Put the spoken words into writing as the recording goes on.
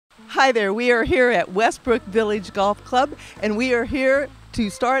Hi there, we are here at Westbrook Village Golf Club, and we are here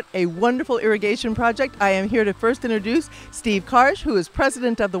to start a wonderful irrigation project. I am here to first introduce Steve Karsh, who is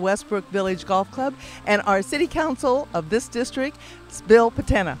president of the Westbrook Village Golf Club, and our city council of this district, Bill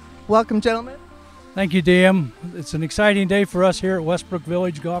Patena. Welcome, gentlemen. Thank you, DM. It's an exciting day for us here at Westbrook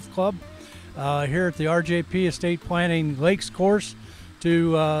Village Golf Club, here at the RJP Estate Planning Lakes Course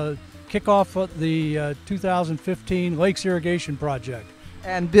to kick off the 2015 Lakes Irrigation Project.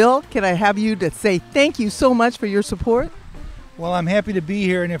 And Bill, can I have you to say thank you so much for your support? Well, I'm happy to be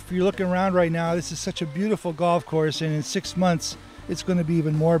here, and if you're looking around right now, this is such a beautiful golf course, and in 6 months it's going to be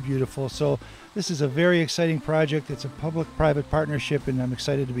even more beautiful. So this is a very exciting project. It's a public-private partnership, and I'm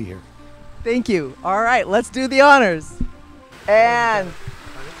excited to be here. Thank you. All right, let's do the honors. And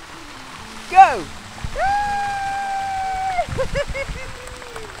go!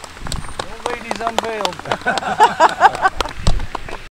 Old lady's unveiled.